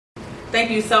Thank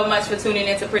you so much for tuning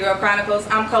in to Pretty Girl Chronicles.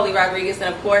 I'm Coley Rodriguez,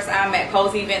 and of course, I'm at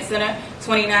Cozy Event Center,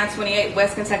 2928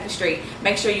 West Kentucky Street.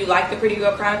 Make sure you like the Pretty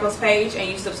Girl Chronicles page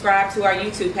and you subscribe to our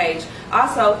YouTube page.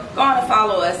 Also, go on and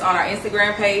follow us on our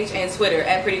Instagram page and Twitter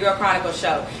at Pretty Girl Chronicles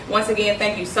Show. Once again,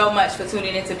 thank you so much for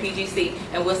tuning in to PGC,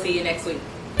 and we'll see you next week.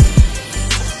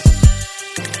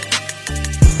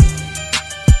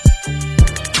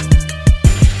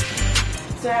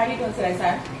 Sir, how are you doing today,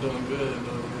 sir? I'm doing good,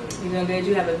 You doing good?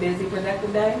 You have a busy,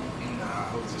 productive day? Nah,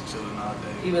 I was just chilling all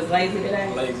day. You was lazy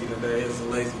today? Lazy today. It's a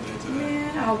lazy day today.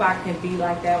 Man, I hope I can be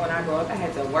like that when I grow up. I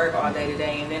had to work all day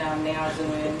today, and then I'm now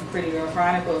doing Pretty Girl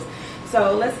Chronicles.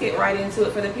 So let's get right into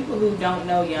it. For the people who don't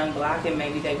know Young Block and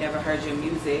maybe they've never heard your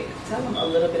music, tell them a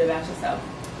little bit about yourself.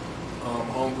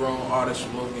 Homegrown artist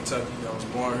from Louisville, Kentucky. I was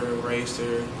born here, raised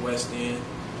here, West End.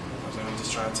 I'm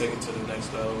just trying to take it to the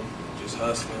next level. Just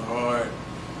hustling hard,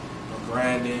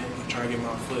 grinding, and trying to get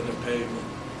my foot in the pavement.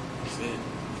 That's it.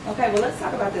 Okay, well, let's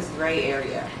talk about this gray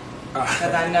area.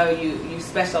 Because I know you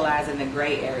specialize in the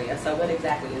gray area. So what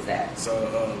exactly is that? So,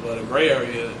 well, the gray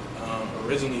area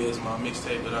originally is my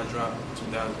mixtape that I dropped in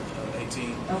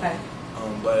 2018. Okay.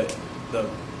 But the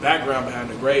background behind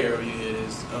the gray area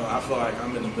is I feel like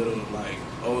I'm in the middle of like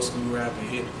old school rap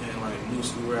and like new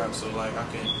school rap. So like I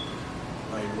can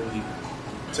like really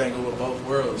tangle with both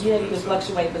worlds. Yeah, you can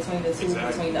fluctuate between the two,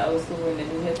 Exactly. between the old school and the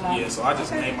new hip hop. Yeah, so I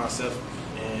just named myself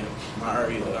and my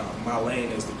area, my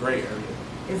lane is the gray area.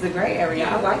 It's the gray area.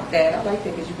 Yeah. I like that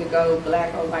because you could go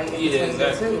black or white in between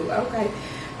exactly. the two. Okay.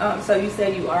 So you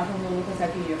said you are from Louisville,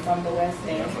 Kentucky. You're from the West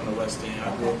End. Yeah, I'm from the West End.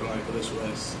 I grew up in like Village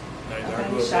West. Like, I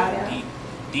grew Shout up out. in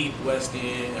deep West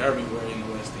End, everywhere in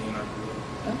the West End I grew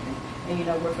up. Okay. And you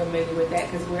know, we're familiar with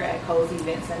that because we're at Cozy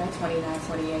Event Center,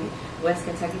 2928 West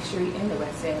Kentucky Street in the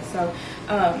West End. So,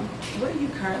 what are you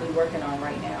currently working on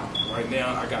right now? Right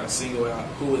now, I got a single out,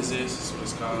 Who Is This? That's what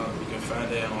it's called. You can find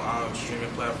that on all streaming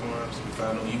platforms. You can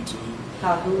find it on YouTube.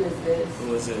 Called Who Is This?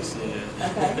 Who Is This? Yeah.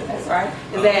 Okay, that's right.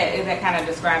 Is that kind of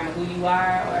describing who you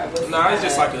are? Or what's No, it's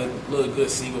just like a little good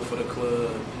single for the club. You know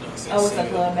what I'm saying? Oh, it's a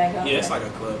club banger? Yeah, it's like a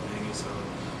club banger. So,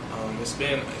 it's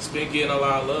been getting a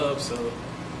lot of love, so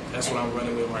that's what I'm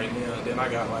running with right now. Then I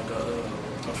got like a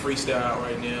freestyle out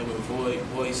right now with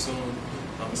Void soon.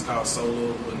 It's called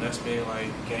Solo, and that's been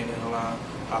like gaining a lot of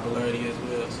popularity as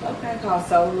well. So. Okay, called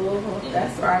Solo.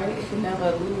 That's right. You can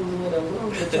never lose with a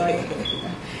Louisville joint.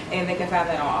 And they can find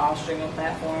that on all streaming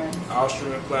platforms. All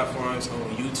streaming platforms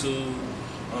on YouTube,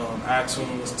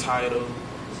 iTunes, Tidal,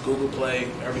 Google Play,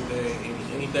 everything.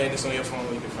 Anything that's on your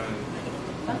phone, you can find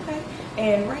it. Okay.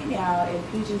 And right now, if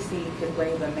PGC could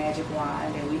wave a magic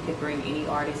wand and we could bring any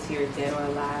artist here, dead or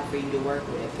alive, for you to work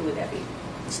with, who would that be?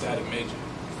 Static Major.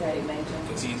 Static Major.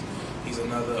 Because he's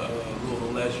another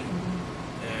Louisville legend.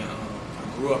 And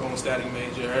I grew up on Static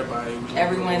Major.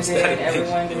 Everyone did.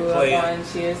 Everyone grew up on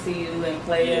Cheer See You and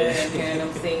Player and hearing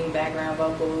them sing background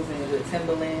vocals and with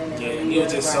Timbaland. And he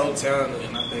was just so talented,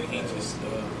 and I think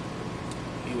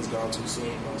he was gone too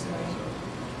soon. So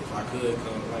if I could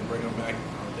bring him back,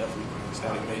 I would definitely bring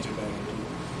Static Major back and do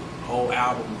a whole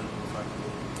album with him if I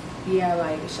could. Yeah,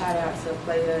 like shout out to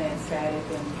Player and Static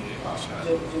and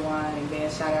Juwan and Ben.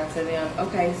 Shout out to them.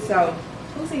 Okay, so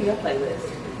who's in your playlist?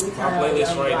 My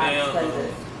playlist right now.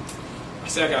 I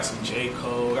say I got some J.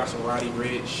 Cole, got some Roddy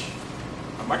Ricch.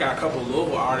 I got a couple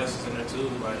Louisville artists in there too,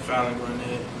 like Fallon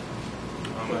Garnett.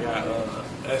 I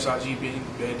got SIG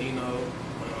Bandino,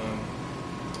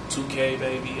 2K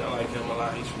Baby. I like him a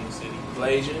lot. He's from the city.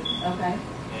 Blasian. Okay.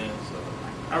 And so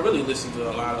I really listen to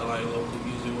a lot of like local music.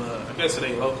 I guess it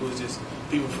ain't local. It's just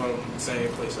people from the same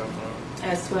place I'm from.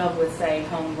 As 12 would say,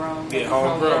 homegrown. Yeah,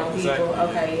 homegrown people. exactly.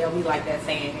 Okay, yeah, we like that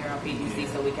saying here on PGC,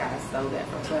 so we kind of stole that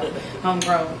from 12.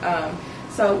 Homegrown.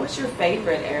 So what's your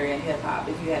favorite area in hip-hop,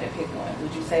 if you had to pick one?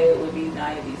 Would you say it would be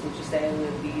 90s? Would you say it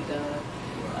would be the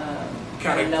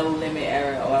kind of No Limit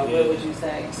era? Or what would you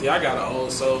say? See, I got an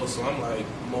old soul, so I'm like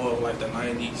more of like the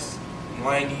 90s,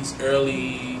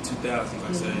 early 2000s,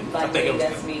 I say. Like, I think it was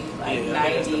that's me, like yeah,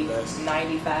 90,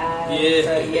 95. Yeah.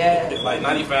 So, yeah. Like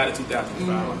 95 to 2005,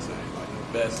 I say. Like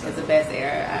the best. It's the best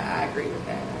era. I agree with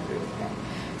that.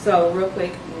 So, real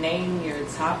quick, name your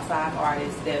top 5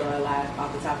 artists dead or alive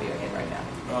off the top of your head right now.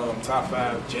 Top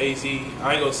 5, Jay-Z.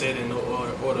 I ain't gonna say it in no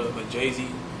order, but Jay-Z,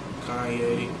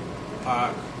 Kanye,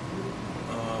 Pac.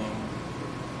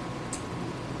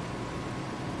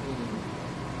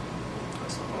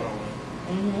 That's a hard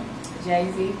one.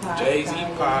 Jay-Z, Pac, Jay-Z,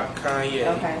 Kanye. Pac, Kanye.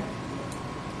 Okay.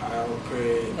 I would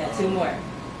put. Got 2 more.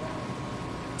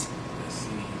 Let's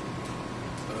see.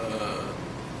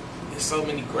 There's so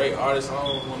many great artists. I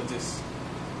don't want to just.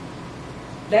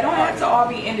 They don't have to all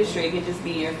be industry. It could just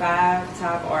be your 5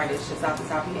 top artists, just off the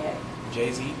top of your head.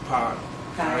 Jay-Z, Pac,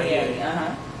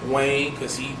 Kanye, Wayne,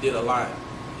 because he did a lot.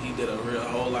 He did a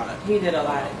whole lot. He did a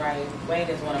lot, right? Wayne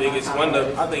is one of biggest, my top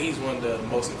artists. I think he's one of the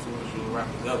most influential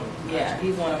rappers ever. Yeah,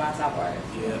 he's one of my top artists.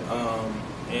 Yeah.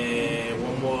 And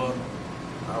one more,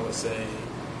 I would say.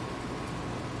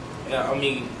 Yeah, I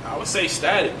mean, I would say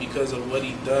Static because of what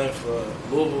he done for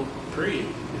Louisville, period.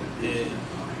 And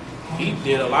he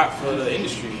did a lot for the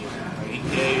industry. Like, he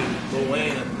gave Lil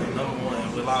Wayne the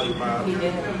 #1 with Lollipop. He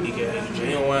did. He gave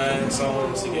Genuine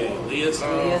songs. He gave Leah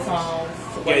songs.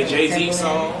 He Yeah, gave Jay-Z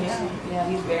songs. Yeah,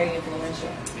 he's very influential.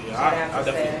 Yeah, I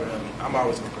definitely agree on him. I'm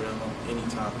always gonna put him on any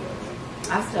time.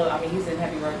 I mean, he's in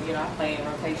heavy work. I play in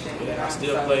rotation. Yeah, I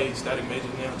still play Static Major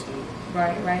now too.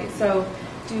 Right. So,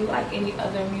 do you like any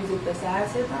other music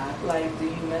besides hip hop? Like, do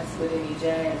you mess with any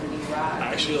jazz, any rock?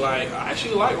 I actually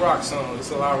like rock songs.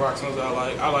 There's a lot of rock songs I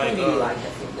like. What do you like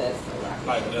that's a rock?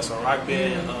 Like that's a rock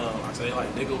band. I say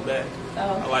like Nickelback.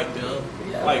 Oh. I like them.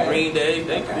 Yeah, Like okay. Green Day.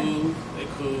 They Okay. cool. They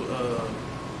cool.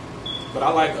 But I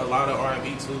like a lot of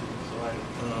R&B too. So like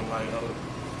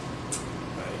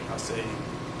I say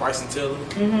Bryson Tiller.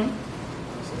 Mm-hmm.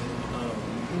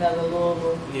 Another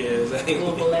Louisville. Yeah, exactly.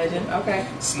 Louisville legend. Okay.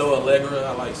 Snow Allegra.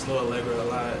 I like Snow Allegra a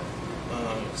lot.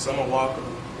 Summer Walker.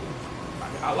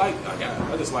 I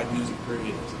just like music,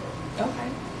 period. So. Okay.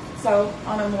 So,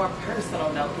 on a more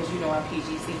personal note, because on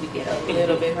PGC we get a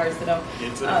little bit personal.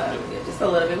 Just a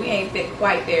little bit. We ain't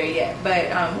quite there yet. But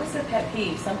what's a pet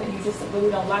peeve? Something you just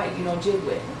really don't like, you don't jig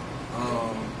with?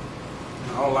 I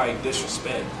don't like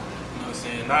disrespect. You know what I'm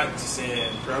saying? Not just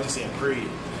saying, I'm just saying period.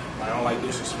 Like, I don't like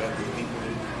disrespect to people.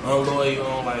 Unloyal, I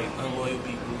don't like unloyal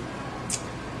people.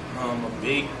 A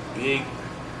big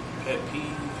pet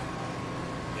peeve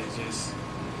is just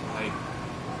like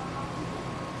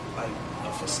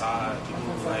a facade.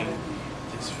 People like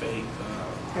just fake.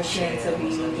 Pretend to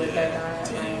be what they're not.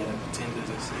 Pretend to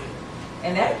just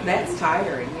And that's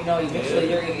tiring. Eventually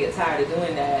you're gonna get tired of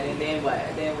doing that, and then what?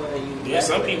 Then what are you? Yeah,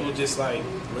 some people just like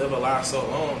live a lie so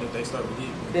long that they start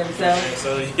believing themselves.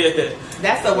 So yeah,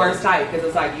 that's the worst type because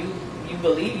it's like you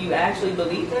actually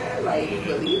believe that, like you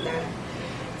believe that.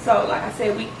 So like I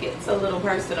said, we get a little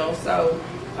personal. So,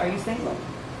 are you single?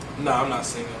 No, I'm not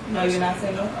single. No, you're not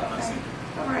single. No, I'm not single.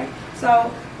 All right. So,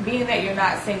 being that you're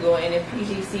not single, and if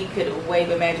PGC could wave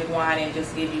a magic wand and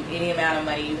just give you any amount of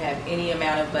money, you have any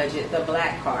amount of budget, the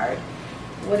black card,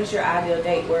 what is your ideal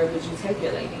date? Where would you take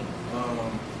your lady?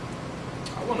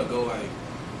 I want to go like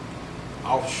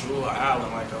offshore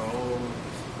island, like a whole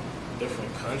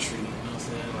different country. You know what I'm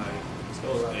saying? Like, let's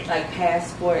go like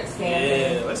passport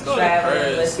stamping. Yeah, let's go traveling. to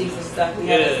Paris. Let's see some stuff we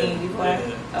haven't seen before.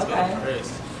 Yeah, let's go to Okay.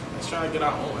 Paris. Let's try to get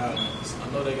our own islands. I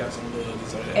know they got some little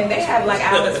dessert. And they have like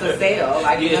islands for sale.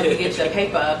 Like, Yeah. if you get your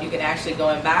paper up, you can actually go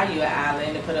and buy you an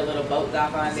island and put a little boat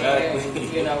dock on there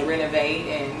Exactly. and, renovate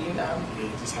and, Yeah,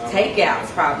 just how takeout's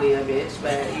probably a bitch,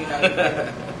 but, you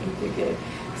can get.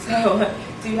 So,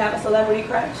 do you have a celebrity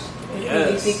crush? If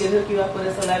Yes. PGC could hook you up with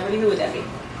a celebrity, who would that be?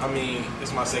 I mean,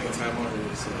 it's my second time on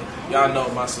here, so y'all know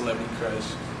my celebrity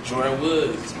crush. Jordan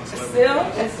Woods is my celebrity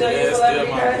crush. It's still your Yeah,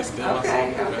 celebrity crush? it's still my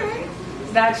celebrity Okay. crush.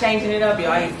 He's not changing it up,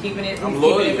 y'all. He's keeping it. I'm He's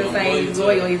loyal. keeping it the I'm same. loyal He's to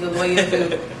loyal. it. He's a loyal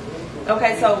dude.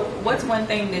 Okay, so what's one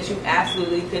thing that you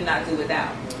absolutely could not do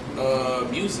without?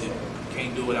 Music.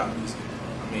 Can't do without music.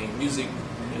 I mean, music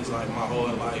is like my whole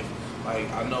life.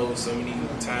 Like, I know so many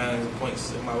times and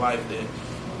points in my life that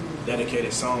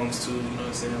dedicated songs to, you know what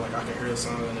I'm saying? Like, I can hear a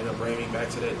song and it'll bring me back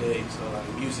to that day. So, like,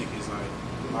 music is like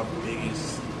my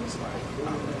biggest,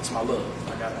 it's my love. I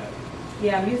gotta have it.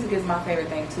 Yeah, music is my favorite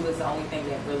thing too. It's the only thing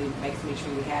that really makes me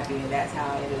truly happy, and that's how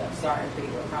I ended up starting Pretty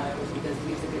Girl Chronicles, because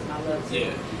music is my love too.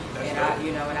 Yeah, that's and right.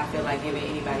 I feel like giving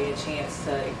anybody a chance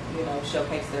to,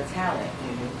 showcase their talent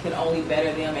Mm-hmm. can only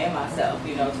better them and myself,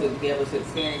 to be able to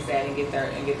experience that and get their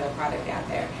product out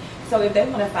there. So if they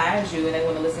want to find you and they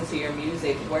want to listen to your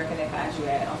music, where can they find you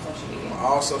at on social media? On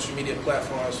all social media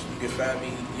platforms, you can find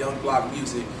me, Young Block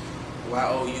Music,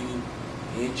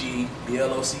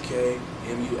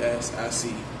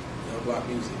 YOUNGBLOCKMUSIC, Young Block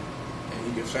Music. And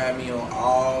you can find me on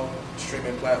all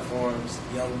streaming platforms,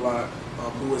 Young Block.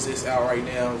 Who Is This out right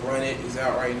now? Run It is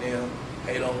out right now.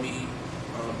 Hate on Me.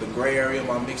 The Gray Area,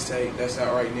 my mixtape, that's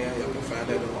out right now. Y'all can find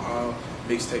that on all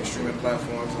mixtape streaming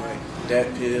platforms like Dat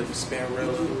Piff,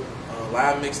 Spinrilla,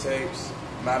 live mixtapes,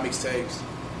 my mixtapes.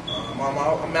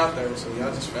 I'm out there, so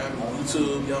y'all just find me.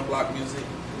 YouTube, Young Block Music.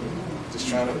 Just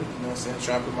trying to,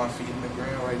 trying to put my feet in the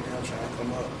ground right now, trying to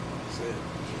come up. That's it.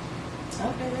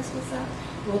 Okay, that's what's up.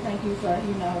 Well, thank you for,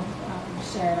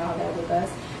 sharing all that with us.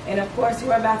 And of course,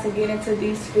 we're about to get into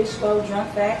these Fishbowl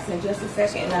drunk facts in just a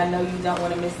second, and I know you don't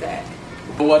want to miss that.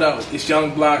 But what up? It's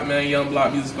Young Block, man. Young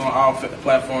Block Music on all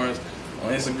platforms,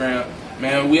 on Instagram.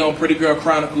 Man, we on Pretty Girl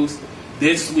Chronicles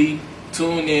this week.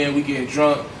 Tune in. We getting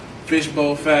drunk.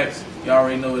 Fishbowl facts. Y'all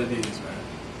already know what it is, man.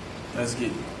 Let's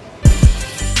get it.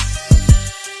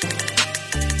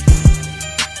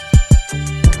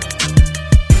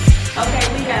 Okay,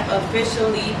 we have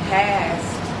officially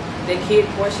passed the kid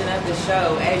portion of the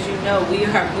show. As you know, we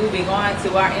are moving on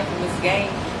to our infamous game,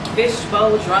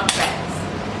 Fishbowl Drunk Facts.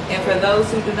 And for those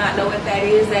who do not know what that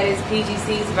is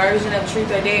PGC's version of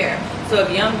Truth or Dare. So if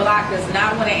Young Block does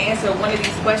not want to answer one of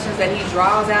these questions that he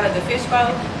draws out of the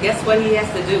fishbowl, guess what he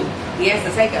has to do? He has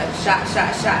to take a shot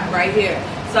right here.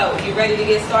 So you ready to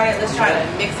get started? Let's try to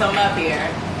mix them up here.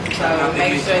 So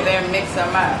make sure they're mix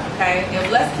them up, okay? And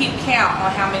let's keep count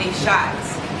on how many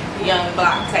shots Young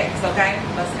Block takes, okay?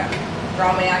 Let's go.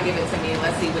 Draw me out, give it to me, and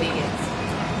let's see what he gets.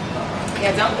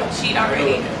 Yeah, don't cheat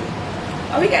already.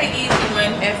 Oh, we got an easy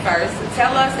one at first.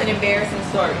 Tell us an embarrassing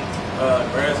story.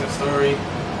 Embarrassing story.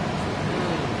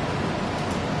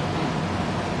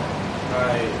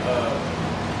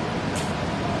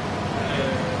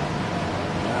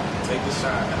 Take the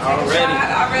shot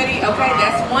already. Okay,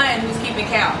 that's one who's keeping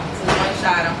count. So one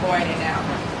shot, I'm pouring it now.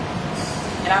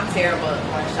 And I'm terrible at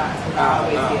pouring shots because I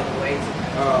always give away too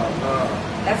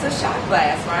much. That's a shot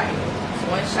glass, right?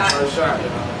 One shot. First shot,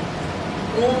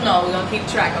 yeah. Uno, we're gonna keep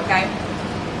track, okay?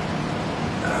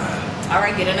 All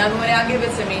right, get another one out. Give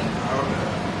it to me. Okay.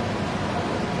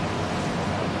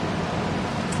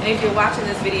 And if you're watching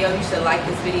this video, you should like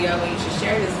this video and you should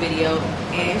share this video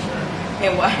and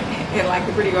like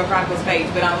the Pretty Girl Chronicles page.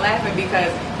 But I'm laughing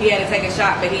because he had to take a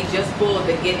shot, but he just pulled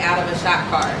the get out of a shot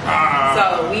card.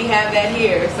 So we have that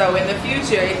here. So in the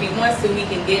future, if he wants to, he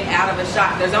can get out of a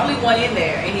shot. There's only one in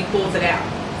there, and he pulls it out.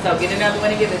 So get another one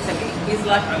and give it to me. He's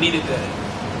lucky. I needed that.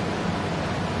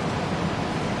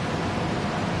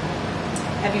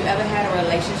 Have you ever had a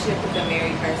relationship with a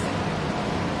married person?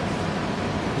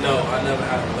 No, I never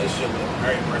had a relationship with a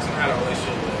married person. I had a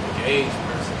relationship with an engaged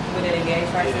person. With an engaged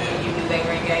person? Yeah. And you knew they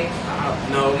were engaged?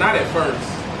 No, not at first.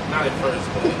 Not at first,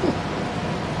 but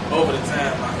over the time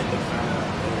I ended up finding out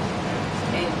they were engaged.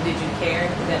 And did you care?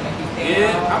 Did that make you care?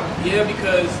 Yeah,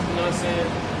 because, you know what I'm saying?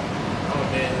 I'm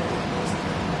a man who's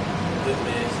a good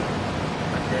man, so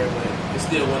I care, but it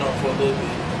still went on for a little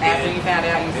bit. After you found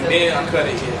out, you still... And then I cut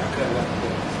it out.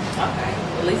 Okay.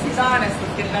 Well, at least he's honest.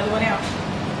 Let's get another one out.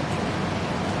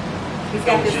 He's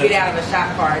got this get out of a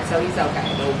shot card, so he's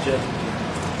okay. No judgment.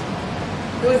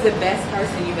 Who is the best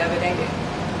person you've ever dated?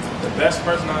 The best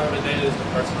person I've ever dated is the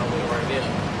person I'm with right now.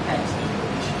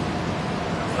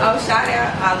 Oh, shout out.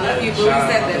 I love you, boo. You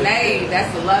said the name. That's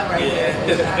the love right there.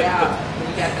 Shout out. When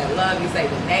you got that love, you say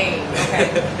the name.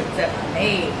 Okay. You said my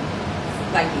name.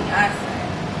 Like Beyonce.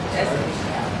 That's a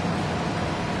shout.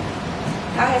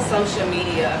 How has social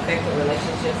media affected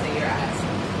relationships in your eyes?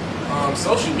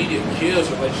 Social media kills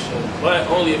relationships, but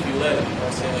only if you let it. You know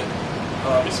what I'm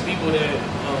saying? It's people that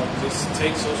just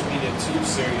take social media too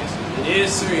seriously. It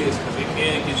is serious because it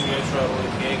can get you in trouble.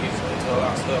 It can get you into a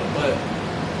lot of stuff, but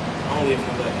only if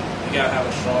you let it. You gotta have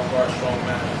a strong heart, strong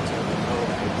mind to know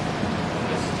that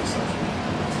this is just social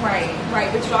media. Right.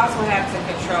 But you also have to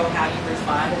control how you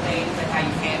respond to things and how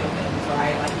you handle things,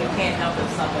 right? Like you can't help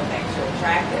if someone thinks you're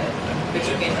attractive, but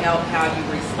you can help how you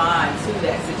respond to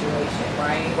that situation,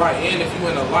 right? Right, and if you're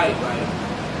in a light, like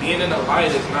being in a light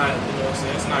is not, you know what I'm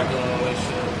saying, it's not good in a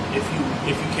relationship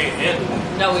if you can't handle it.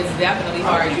 No, it's definitely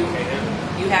hard. You can't handle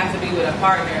it. You have to be with a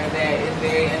partner that is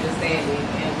very understanding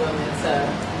and willing to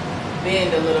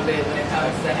bend a little bit when it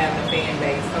comes to having a fan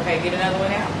base. Okay, get another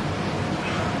one out.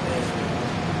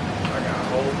 I got a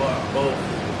whole lot of both.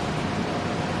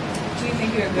 Do you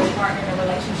think you're a good partner in a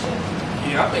relationship?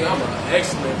 Yeah, I think I'm an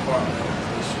excellent partner in a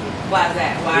relationship. Why is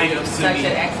that? Why are you Big ups to such me.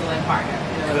 an excellent partner?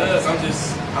 Because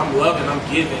I'm loving, I'm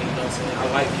giving, you know what I'm saying? I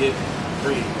like giving,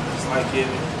 free. It's like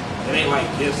giving. It ain't like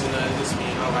gifts and nothing, just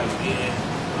mean I like being in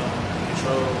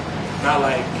control. Not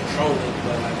like controlling,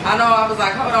 but like... I know, I was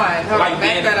like, hold on,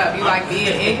 back that up. You like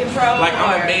being in control? Like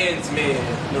I'm a man's man,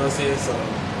 you know what I'm saying? So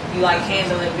you like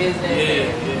handling business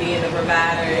and being the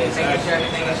provider and making sure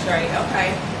everything is straight.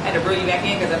 Okay. Had to bring you back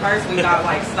in because at first we thought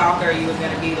like Stalker, you was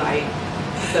going to be like,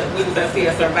 so we was going to see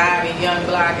a surviving Young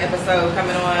Block episode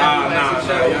coming on.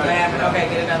 Okay,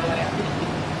 get another one out.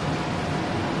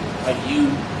 Like You.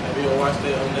 Have you ever watched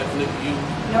that on Netflix? You?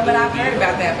 No, but I've heard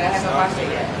about that, but I haven't watched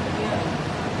it yet.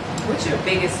 Yeah. What's your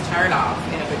biggest turn off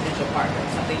in a potential partner?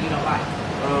 Something you don't like?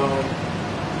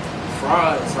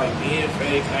 Frauds, like being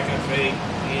fake, acting fake,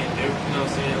 being different, you know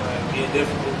what I'm saying? Like being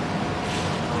difficult.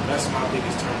 That's my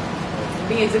biggest turn off.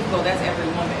 Being difficult, that's every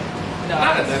woman. No,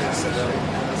 Not necessarily.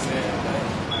 You know what I'm saying?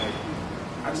 Like,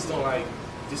 I just don't like.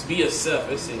 Just be yourself.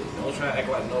 That's it. Don't try to act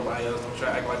like nobody else. Don't try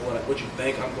to act like what you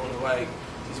think I'm going to like.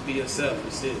 Just be yourself.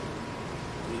 That's it.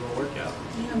 We gonna work out.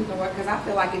 Yeah, we can work, because I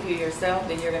feel like if you're yourself,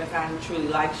 then you're gonna find who truly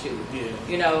likes you. Yeah.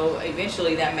 You know,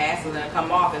 eventually that mask is gonna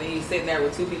come off, and then you're sitting there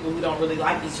with two people who don't really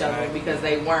like each other because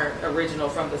they weren't original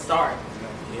from the start.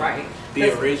 Yeah. Right. Be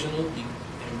original and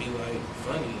be like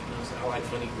funny. You know what I'm saying? I like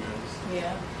funny girls.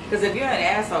 Yeah. Because if you're an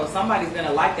asshole, somebody's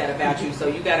gonna like that about you. So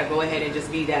you gotta go ahead and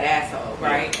just be that asshole,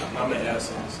 right? Yeah, I'm an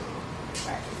asshole. So.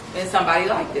 Right. And somebody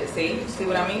like this. See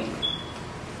what I mean?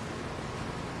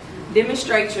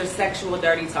 Demonstrate your sexual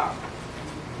dirty talk.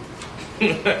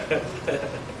 You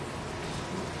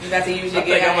got to use your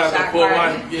get out of shot card.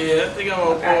 I think I'm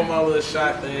gonna pull my little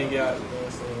shot thing out. You know what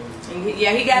I'm saying?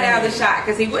 Yeah, he got out of the shot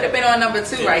because he would have been on number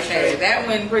 2 right there. That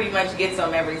one pretty much gets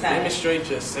him every time. Demonstrate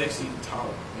your sexy talk.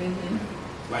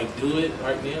 Like, do it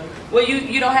right now. Well,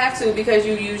 you don't have to, because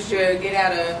you used your get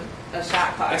out of a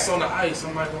shot card. That's on the ice.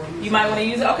 I might want to use it. You might want to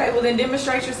use it. Okay, well then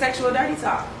demonstrate your sexual dirty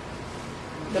talk.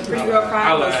 The Pretty Girl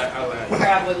Chronicles. I lied.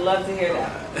 Crab would love to hear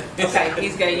that. Okay,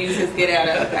 he's gonna use his get out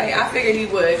of. Okay, I figured he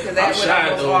would, because that would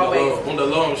almost always. On the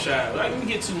low, I'm shy. Like, let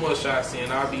me get 2 more shots in.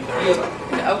 I'll be dirty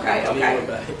talking.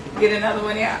 Okay. Get another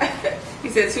one out. He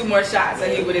said 2 more shots,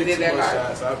 and he would have did that 2 more card.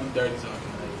 shots. I'll be dirty talking.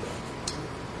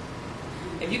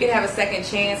 If you could have a second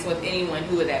chance with anyone,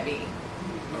 who would that be?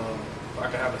 If I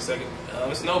could have a second,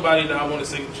 it's nobody that I want a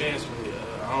second chance with.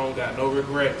 I don't got no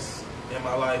regrets in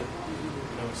my life.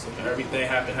 You know, so everything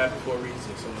happened for a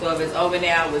reason. So if it's over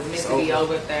now, it was meant to be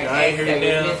over. There, y'all ain't here now.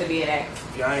 It was meant to be an act.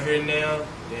 If y'all ain't here now,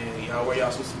 then y'all where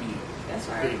y'all supposed to be at. That's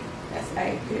right. Period. That's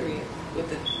A, period. With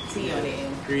the T on the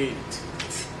end. Period.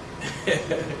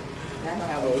 I know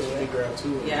how we do it. Figure out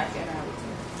too. Yeah, I know how we do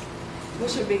it.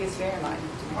 What's your biggest fear in life?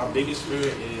 My biggest fear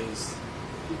is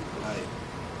like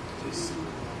just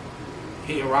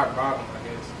hitting rock bottom, I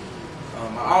guess.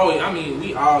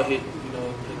 We all hit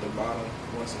the bottom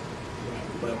once.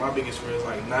 But my biggest fear is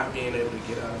like not being able to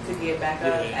get out of it. To get back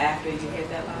up after you hit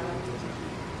that bottom.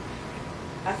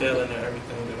 I fell into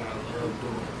everything that I love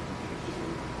doing.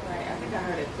 Right. I think I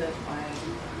heard a clip on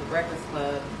the Breakfast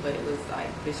Club, but it was like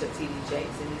Bishop T.D.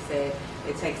 Jakes, and he said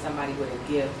it takes somebody with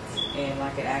a gift and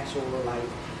like an actual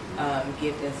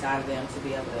gift inside of them to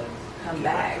be able to come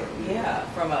back,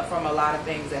 from a lot of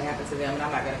things that happened to them. And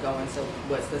I'm not going to go into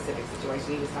what specific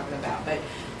situation he was talking about, but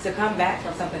to come back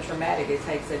from something traumatic, it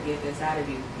takes a gift inside of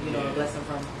you, a blessing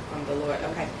from the Lord.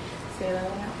 Okay, say that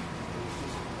out.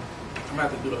 I'm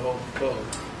about to do the whole flow.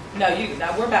 No,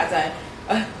 we're about done.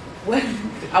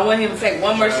 I want him to take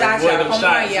one more shot, y'all. Come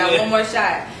on, one more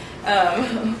shot.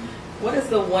 What is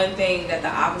the one thing that the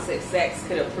opposite sex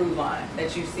could improve on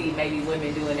that you see maybe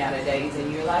women doing nowadays,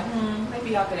 and you're like,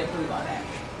 maybe y'all could improve on that?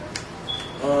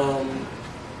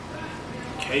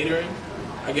 Catering.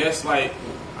 I guess, like,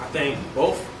 I think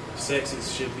both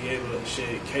sexes should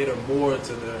cater more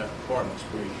to their partner's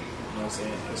breed. You know what I'm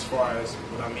saying? As far as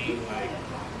what I mean, like,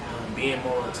 being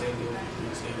more attentive,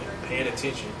 paying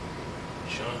attention.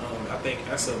 I think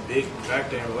that's a big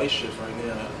factor in relationships right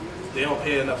now. They don't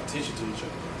pay enough attention to each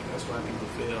other. That's why people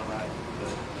feel like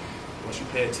once you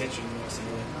pay attention, you know what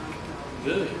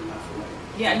I'm saying? Good.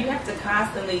 Yeah, you have to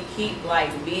constantly keep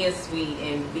like being sweet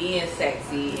and being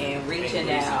sexy and reaching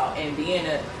out and being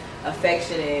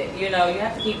affectionate. You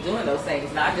have to keep doing those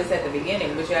things, not just at the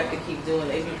beginning, but you have to keep doing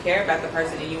it. If you care about the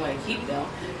person and you want to keep them,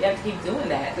 you have to keep doing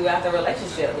that throughout the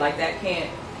relationship. Like that can't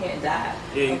die.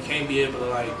 Yeah, you can't be able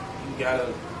to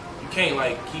you can't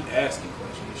like keep asking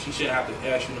questions. She shouldn't have to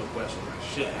ask you no questions. Like, she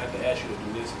shouldn't have to ask you to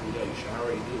do this and do that. You should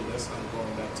already do it. That's like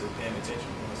going back to paying attention.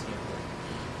 You know what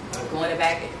I'm saying? Going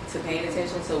back to paying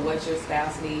attention to what your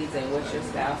spouse needs and what your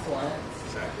spouse wants.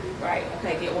 Exactly. Right.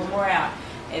 Okay, get one more out.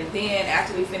 And then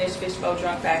after we finish Fishbowl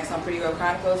Drunk Facts on Pretty Girl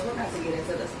Chronicles, we're about to get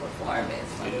into this performance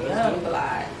from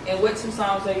Youngblood. And what 2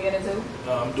 songs are you going to do?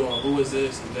 I'm doing Who Is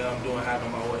This, and then I'm doing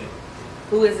Having My Way.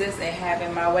 Who Is This and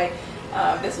Having My Way?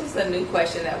 This was a new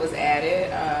question that was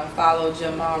added. Follow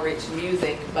Jamal Rich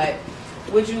Music. But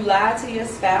would you lie to your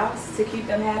spouse to keep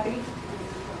them happy?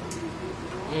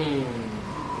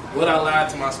 Would I lie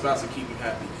to my spouse to keep him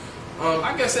happy?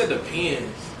 I guess it depends. You know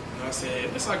what I'm saying?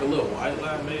 If it's like a little white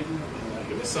lie, maybe. Like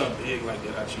if it's something big like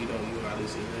that, I cheat on you and I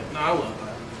this and that. No, I wouldn't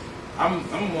lie.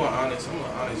 I'm more honest. I'm an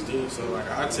honest dude. So like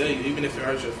I tell you, even if it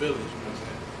hurts your feelings, you know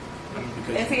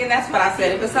what I'm saying? And that's what I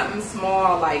said. If it's something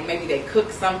small, like maybe they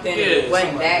cooked something and it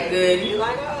wasn't that good, and you're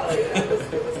like, it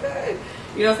was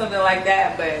good. Something like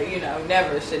that. But,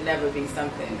 should never be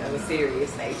something of a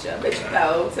serious nature. But,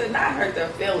 to not hurt their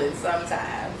feelings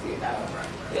sometimes,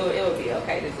 it would be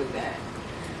okay to do that.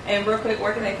 And real quick,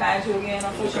 where can they find you again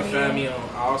on social media? You can find me on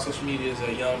all social media at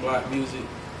Youngblood Music.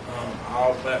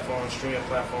 All platforms, streaming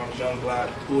platforms, Young Block.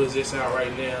 Who Is This out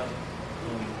right now?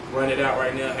 Run It Out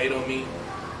right now, Hate on Me.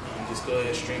 Just go ahead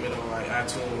and stream it on like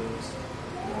iTunes, you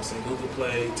know what I'm saying, Google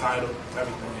Play, Tidal,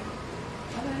 everything.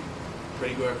 Okay.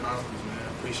 Pretty Girl Chronicles, man.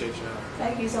 Appreciate y'all.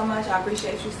 Thank you so much. I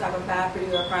appreciate you stopping by Pretty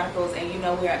Girl Chronicles. And you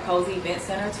know we're at Cozy Event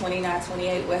Center,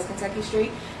 2928 West Kentucky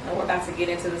Street. And we're about to get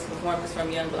into this performance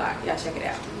from Young Block. Y'all check it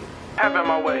out. Having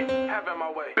my way, having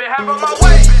my way. Been having my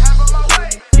way, having my way.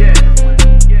 Yeah,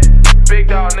 yeah. Big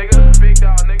dog, nigga. Big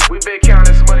dog, nigga. We big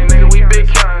counting this money, nigga. We big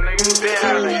counting, nigga. We been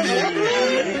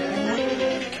having.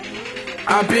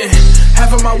 I've been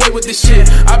having my way with this shit.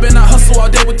 I've been out hustle all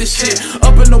day with this shit.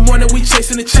 Up in the morning, we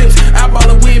chasing the chips. Out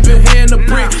ballin', we ain't been wearing the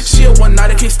brick. Shit, one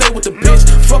night I can't stay with the bitch.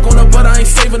 Fuck on her, but I ain't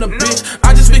saving a bitch.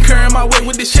 I just been carrying my weight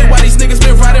with this shit. While these niggas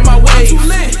been riding my wave.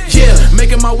 Yeah,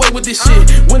 making my way with this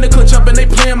shit. When the clutch up and they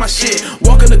playing my shit.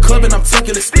 Walk in the club and I'm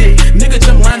taking a stick. Nigga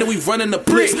jump line and we running the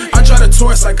blitz. I try to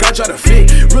Taurus like I try to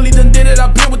fit. Really done did it,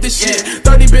 I been with this shit.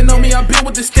 30 been on me, I been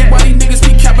with this stick. Why these niggas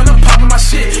be capping, I'm popping my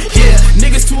shit. Yeah,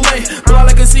 niggas too late. Blow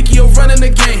like Ezekiel running the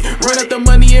game. Run up the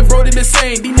money and wrote it the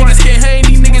same. These niggas can't hang,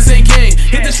 these niggas ain't gang.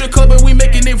 Hit the strip club and we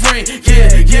making it rain.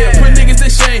 Yeah, yeah, put niggas in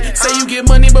shame. Say you get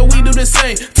money, but we do the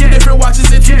same. Two different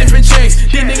watches and two different chains.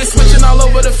 These niggas switching all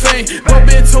over the fame. But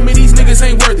Ben told me these niggas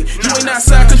ain't worthy. You ain't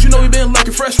outside cause you know we been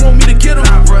lucky. Fresh want me to get them.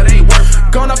 Nah, bro, they ain't worth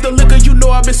it. Gone off the liquor, you know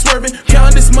I've been swerving.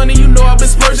 Counting this money, you know I've been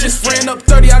splurging. Ran up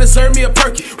 30, I deserve me a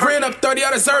perky. Ran up 30,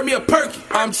 I deserve me a perky.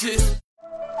 I'm just.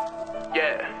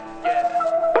 Yeah, yeah.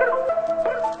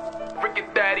 Ricky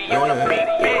Daddy on the beat,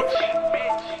 bitch.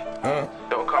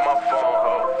 Don't call my phone,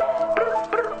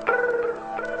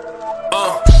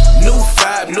 ho. New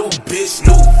vibe, new bitch,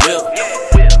 new whip.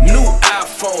 New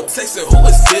iPhone, texting, who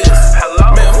is this?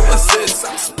 Hello? Man, who is this?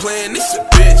 I'm just playing this shit,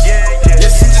 bitch. Yeah,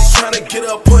 she just tryna get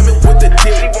an appointment with the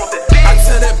dick. I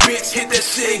tell that bitch, hit that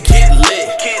shit and get lit.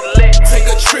 Take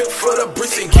a trip for the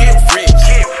bricks and get rich.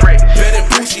 Better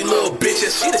bougie little bitch, yeah,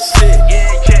 she the shit.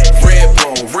 Red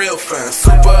bone, real fine,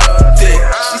 super thick.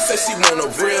 She said she want a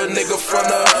real nigga from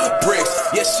the bricks.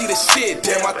 Yeah, she the shit,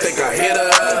 damn, I think I hit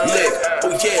her lick.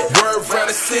 Oh yeah, word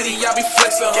round the city, I be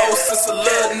flexing hoes since a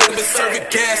little nigga been serving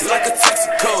gas like a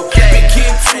Texaco. Been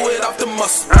getting to it off the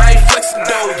muscle, I ain't flexing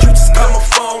though. You just call my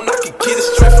phone, I can get it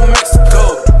straight from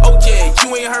Mexico. Oh yeah,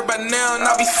 you ain't heard by now, and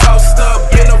I be sauced up.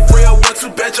 Been a real one,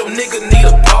 too bad your nigga need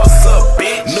a boss up,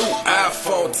 bitch. New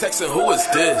iPhone, texting, who is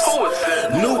this?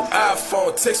 New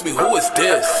iPhone, text me, who is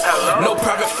this? No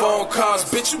private phone calls,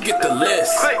 bitch, you get the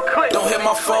list. Don't hit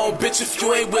my phone, bitch, if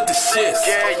you ain't with the shits.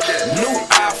 New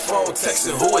iPhone,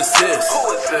 texting, who is this?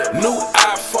 New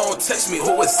iPhone, text me,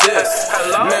 who is this?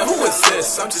 Man, who is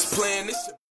this? I'm just playing this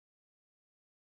shit.